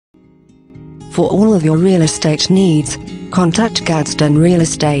For all of your real estate needs, contact Gadsden Real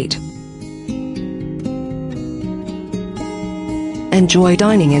Estate. Enjoy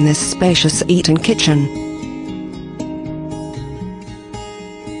dining in this spacious eat-in kitchen.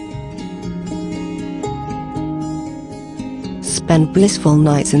 Spend blissful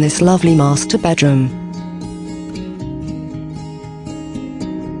nights in this lovely master bedroom.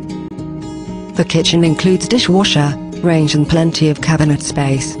 The kitchen includes dishwasher, range and plenty of cabinet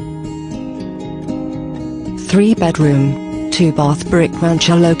space. 3-bedroom, 2-bath brick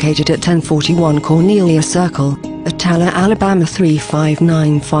rancher located at 1041 Cornelia Circle, Attalla, Alabama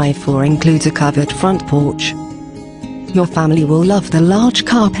 35954, includes a covered front porch. Your family will love the large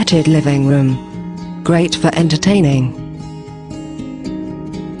carpeted living room. Great for entertaining.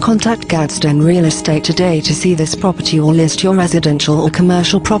 Contact Gadsden Real Estate today to see this property or list your residential or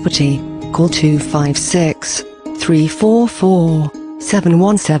commercial property. Call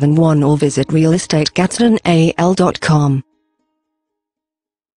 256-344-7171 or visit realestategadsdenal.com.